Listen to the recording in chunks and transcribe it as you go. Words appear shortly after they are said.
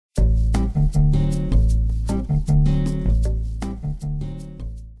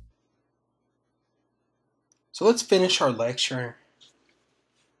So let's finish our lecture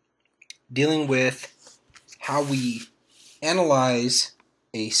dealing with how we analyze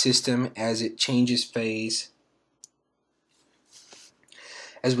a system as it changes phase.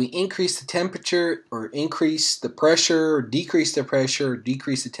 As we increase the temperature or increase the pressure or decrease the pressure or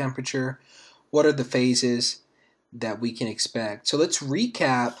decrease the temperature, what are the phases that we can expect? So let's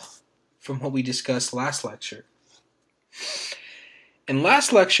recap from what we discussed last lecture. In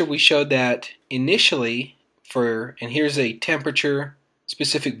last lecture we showed that initially and here's a temperature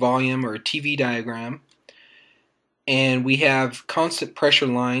specific volume or a T-v diagram, and we have constant pressure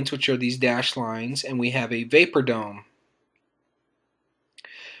lines, which are these dashed lines, and we have a vapor dome,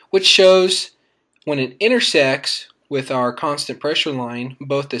 which shows when it intersects with our constant pressure line,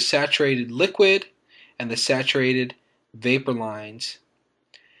 both the saturated liquid and the saturated vapor lines.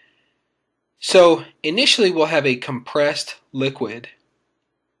 So initially we'll have a compressed liquid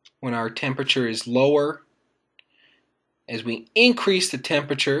when our temperature is lower. As we increase the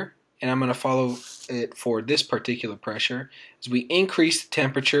temperature, and I'm going to follow it for this particular pressure, as we increase the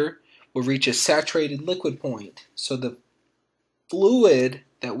temperature, we'll reach a saturated liquid point. So the fluid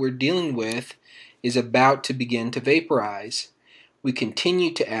that we're dealing with is about to begin to vaporize. We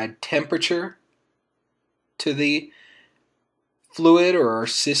continue to add temperature to the fluid or our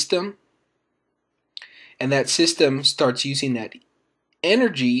system, and that system starts using that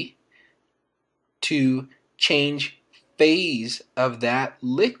energy to change phase of that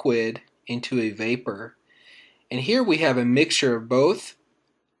liquid into a vapor. And here we have a mixture of both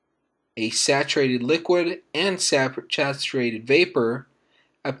a saturated liquid and saturated vapor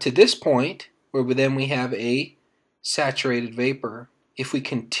up to this point, where we have a saturated vapor. If we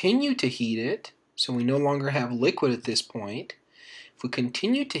continue to heat it, so we no longer have liquid at this point, if we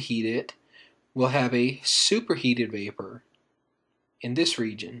continue to heat it, we'll have a superheated vapor in this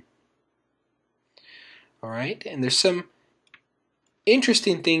region. Alright, and there's some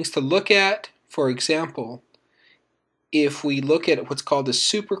interesting things to look at. For example, if we look at what's called the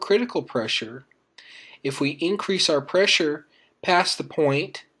supercritical pressure, if we increase our pressure past the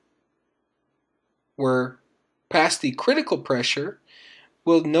point where past the critical pressure,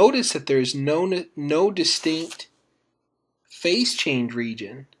 we'll notice that there's no distinct phase change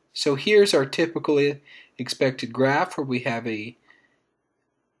region. So here's our typically expected graph where we have a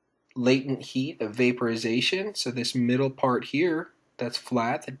latent heat of vaporization. So this middle part here, that's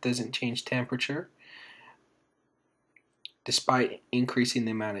flat, that doesn't change temperature despite increasing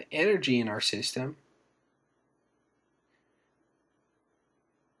the amount of energy in our system.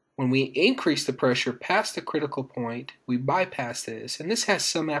 When we increase the pressure past the critical point, we bypass this, and this has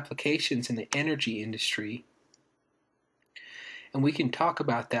some applications in the energy industry, and we can talk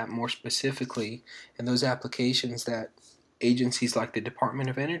about that more specifically and those applications that agencies like the Department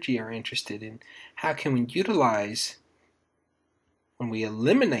of Energy are interested in. How can we utilize, when we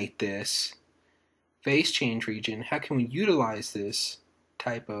eliminate this phase change region, how can we utilize this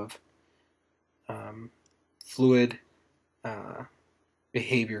type of fluid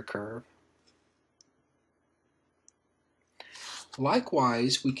behavior curve?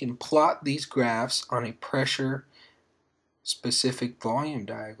 Likewise, we can plot these graphs on a pressure specific volume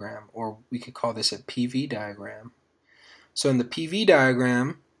diagram, or we could call this a P-v diagram. So in the P-v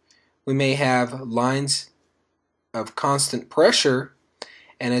diagram, we may have lines of constant pressure,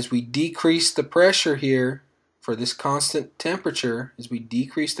 and as we decrease the pressure here for this constant temperature, as we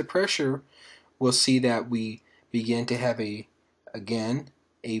decrease the pressure, we'll see that we begin to have again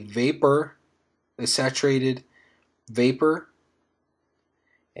a vapor, a saturated vapor,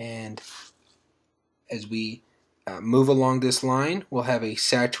 and as we move along this line, we'll have a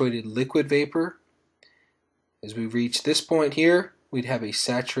saturated liquid vapor. As we reach this point here, we'd have a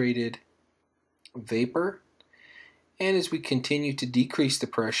saturated vapor, and as we continue to decrease the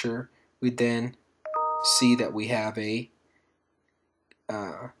pressure, we then see that we have a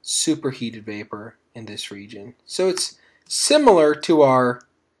superheated vapor in this region. So it's similar to our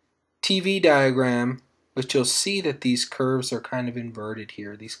T-v diagram, but you'll see that these curves are kind of inverted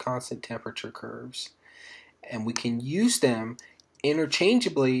here, these constant temperature curves, and we can use them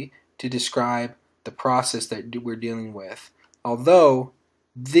interchangeably to describe the process that we're dealing with, although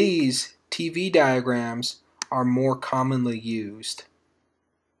these T-v diagrams are more commonly used.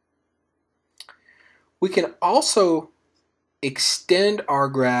 We can also extend our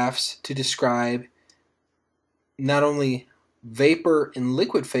graphs to describe not only vapor and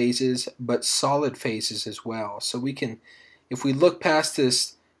liquid phases, but solid phases as well. So we can, if we look past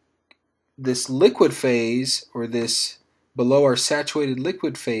this liquid phase, or this below our saturated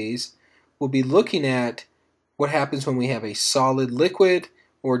liquid phase, we'll be looking at what happens when we have a solid liquid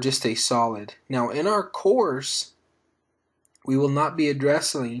or just a solid. Now in our course, we will not be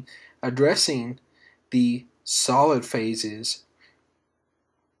addressing the solid phases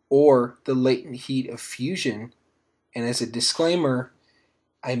or the latent heat of fusion. And as a disclaimer,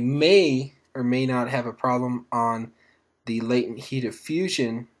 I may or may not have a problem on the latent heat of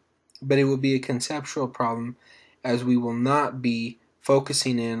fusion, but it will be a conceptual problem, as we will not be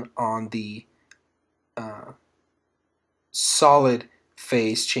focusing in on the solid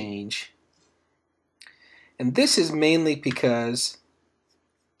phase change. And this is mainly because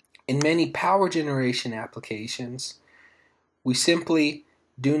in many power generation applications, we simply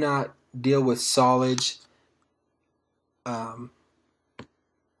do not deal with solids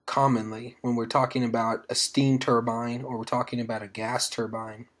commonly when we're talking about a steam turbine or we're talking about a gas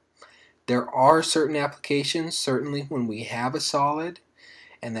turbine. There are certain applications, certainly when we have a solid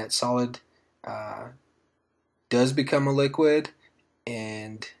and that solid does become a liquid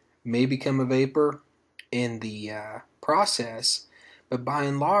and may become a vapor in the process, but by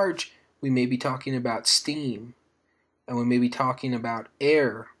and large we may be talking about steam and we may be talking about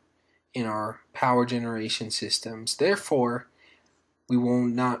air in our power generation systems. Therefore, we will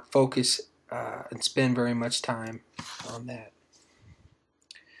not focus and spend very much time on that.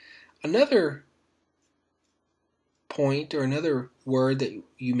 Another point or another word that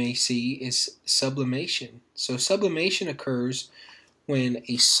you may see is sublimation. So sublimation occurs when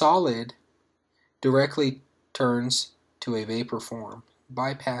a solid directly turns to a vapor form,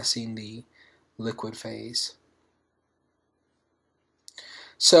 bypassing the liquid phase.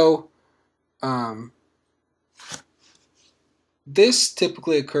 So this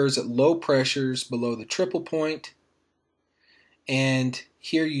typically occurs at low pressures below the triple point, and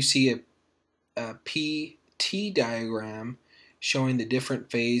here you see a PT diagram showing the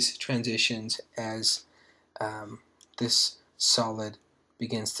different phase transitions as this solid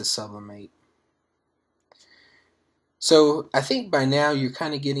begins to sublimate. So I think by now you're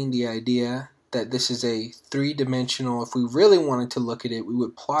kind of getting the idea that this is a three-dimensional. If we really wanted to look at it, we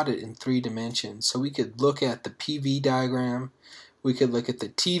would plot it in 3 dimensions. So we could look at the PV diagram, we could look at the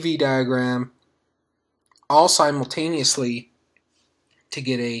TV diagram, all simultaneously to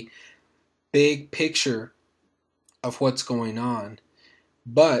get a big picture of what's going on.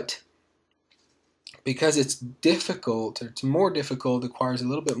 But because it's difficult, or it's more difficult, it requires a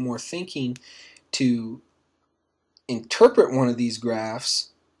little bit more thinking to interpret one of these graphs,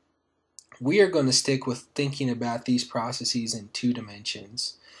 we are going to stick with thinking about these processes in 2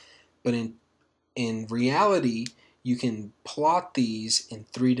 dimensions. But in reality, you can plot these in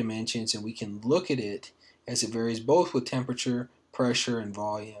 3 dimensions, and we can look at it as it varies both with temperature, pressure, and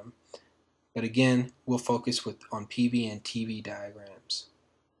volume. But again, we'll focus on P.v and T-v diagrams.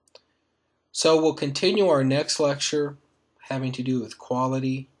 So we'll continue our next lecture having to do with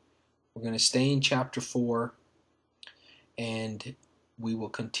quality. We're going to stay in Chapter 4, and we will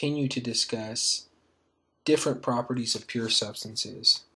continue to discuss different properties of pure substances.